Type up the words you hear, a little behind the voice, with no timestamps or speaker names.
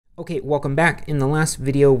Okay, welcome back. In the last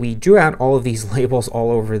video, we drew out all of these labels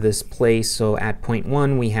all over this place. So at point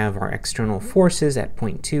 1, we have our external forces. At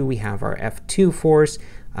point 2, we have our F2 force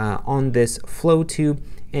on this flow tube.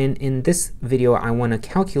 And in this video, I want to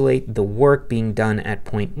calculate the work being done at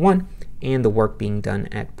point 1 and the work being done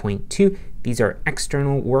at point 2. These are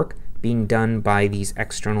external work being done by these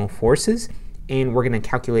external forces. And we're going to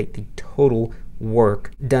calculate the total work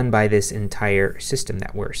done by this entire system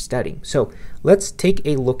that we're studying. So let's take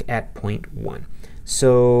a look at point 1.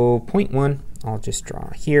 So point 1, I'll just draw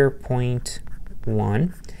here, point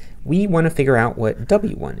 1. We want to figure out what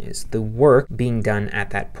W1 is, the work being done at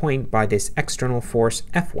that point by this external force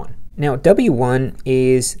F1. Now W1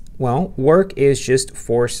 is, well, work is just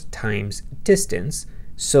force times distance.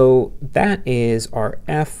 So that is our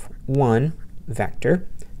F1 vector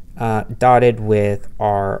dotted with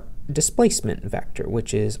our displacement vector,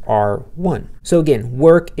 which is R1. So again,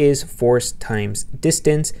 work is force times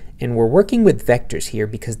distance, and we're working with vectors here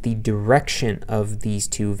because the direction of these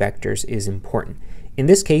two vectors is important. In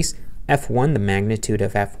this case, F1, the magnitude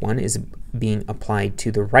of F1 is being applied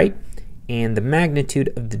to the right, and the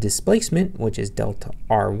magnitude of the displacement, which is delta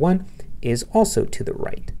R1, is also to the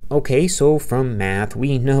right. Okay, so from math,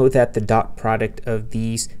 we know that the dot product of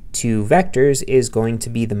these two vectors is going to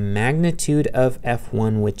be the magnitude of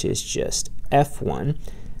F1, which is just F1,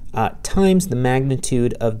 times the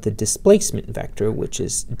magnitude of the displacement vector, which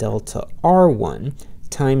is delta R1,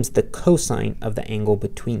 times the cosine of the angle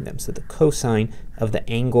between them. So the cosine of the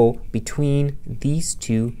angle between these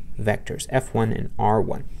two vectors, F1 and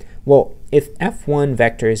R1. Well, if F1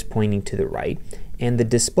 vector is pointing to the right and the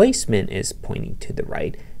displacement is pointing to the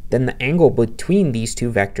right, then the angle between these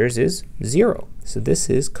two vectors is 0. So this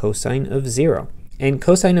is cosine of 0. And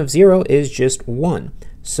cosine of 0 is just 1.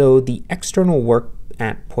 So the external work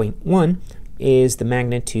at point 1 is the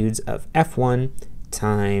magnitudes of F1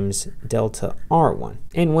 times delta R1.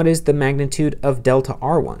 And what is the magnitude of delta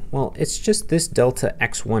R1? Well, it's just this delta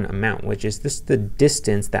x1 amount, which is the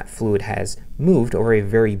distance that fluid has moved over a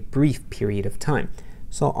very brief period of time.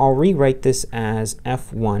 So I'll rewrite this as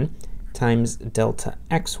F1 times delta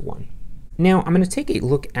x1. Now I'm going to take a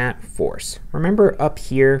look at force. Remember up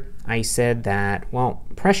here I said that, well,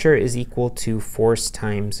 pressure is equal to force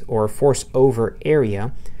times, or force over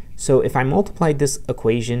area. So if I multiply this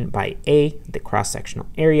equation by A, the cross-sectional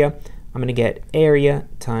area, I'm going to get area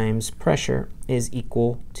times pressure is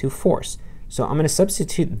equal to force. So I'm going to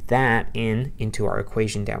substitute that into our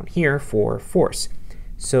equation down here for force.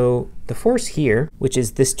 So the force here, which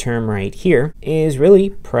is this term right here, is really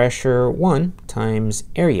pressure 1 times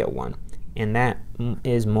area 1. And that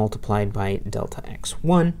is multiplied by delta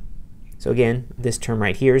x1. So again, this term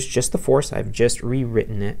right here is just the force. I've just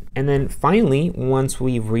rewritten it. And then finally, once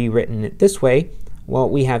we've rewritten it this way, well,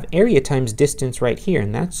 we have area times distance right here,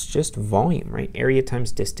 and that's just volume, right? Area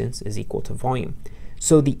times distance is equal to volume.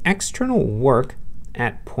 So the external work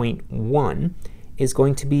at point 1 is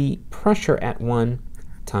going to be pressure at 1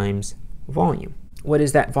 times volume. What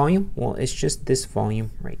is that volume? Well, it's just this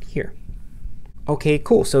volume right here. Okay,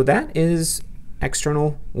 cool. So that is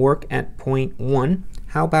external work at point 1.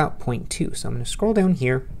 How about point 2? So I'm going to scroll down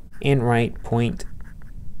here and write point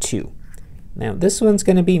 2. Now this one's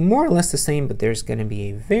going to be more or less the same, but there's going to be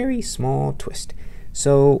a very small twist.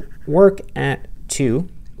 So work at 2,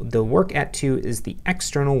 the work at 2 is the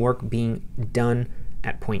external work being done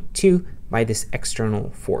at point 2 by this external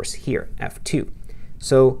force here, F2.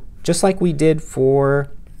 So just like we did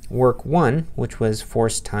for work 1, which was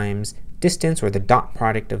force times distance, or the dot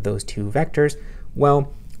product of those two vectors,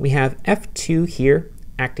 well, we have F2 here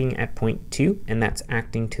acting at point 2, and that's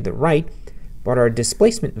acting to the right, but our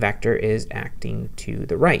displacement vector is acting to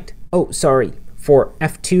the right. Oh, sorry, for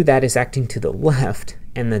F2 that is acting to the left,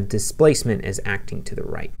 and the displacement is acting to the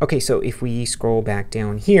right. Okay, so if we scroll back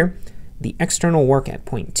down here, the external work at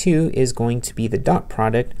point 2 is going to be the dot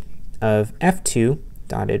product of F2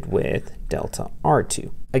 dotted with delta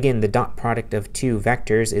R2. Again, the dot product of two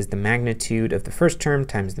vectors is the magnitude of the first term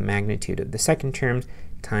times the magnitude of the second term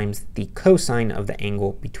times the cosine of the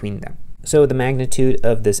angle between them. So the magnitude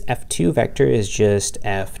of this F2 vector is just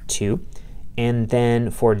F2. And then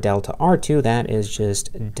for delta R2, that is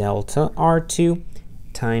just delta R2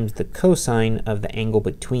 times the cosine of the angle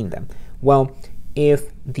between them. Well,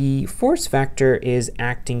 if the force vector is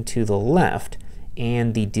acting to the left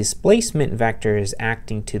and the displacement vector is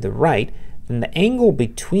acting to the right, then the angle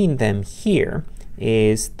between them here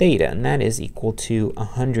is theta, and that is equal to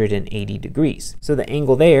 180 degrees. So the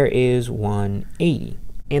angle there is 180.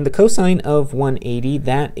 And the cosine of 180,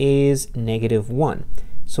 that is -1.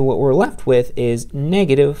 So what we're left with is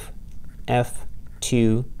negative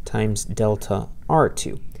F2 times delta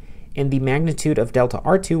R2. and the magnitude of delta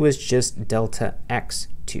R2 was just delta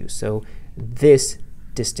x2. So this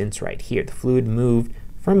distance right here, the fluid moved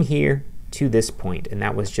from here to this point, and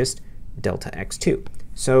that was just delta x2.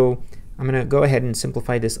 So I'm going to go ahead and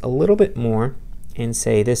simplify this a little bit more and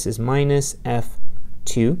say this is minus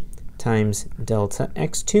F2 times delta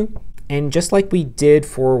x2. And just like we did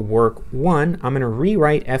for work 1, I'm going to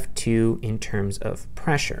rewrite F2 in terms of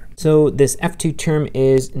pressure. So this F2 term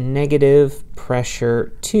is negative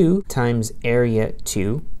pressure 2 times area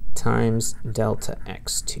 2 times delta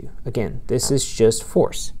x2. Again, this is just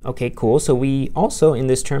force. Okay, cool. So we also in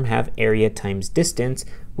this term have area times distance,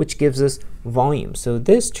 which gives us volume. So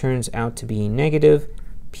this turns out to be negative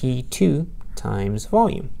P2 times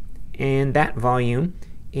volume. And that volume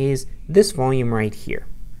is this volume right here.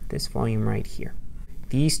 This volume right here.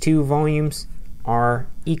 These two volumes are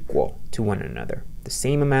equal to one another. The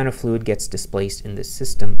same amount of fluid gets displaced in this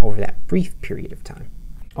system over that brief period of time.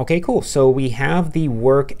 Okay, cool. So we have the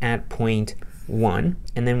work at point 1,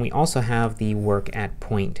 and then we also have the work at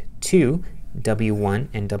point 2, W1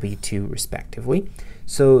 and W2 respectively.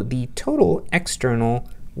 So the total external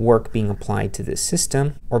work being applied to this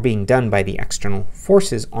system, or being done by the external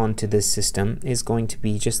forces onto this system, is going to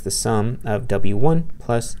be just the sum of W1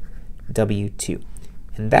 plus W2.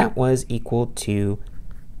 And that was equal to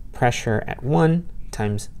pressure at 1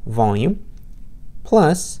 times volume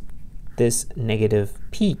plus this negative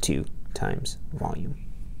P2 times volume.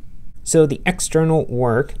 So the external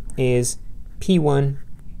work is P1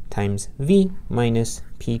 times V minus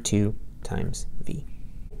P2 times V.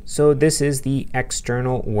 So this is the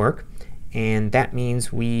external work, and that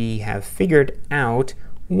means we have figured out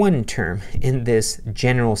one term in this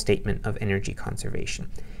general statement of energy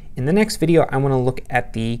conservation. In the next video, I want to look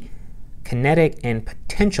at the kinetic and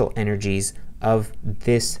potential energies of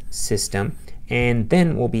this system, and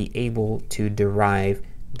then we'll be able to derive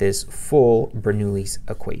this full Bernoulli's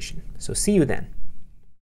equation. So see you then.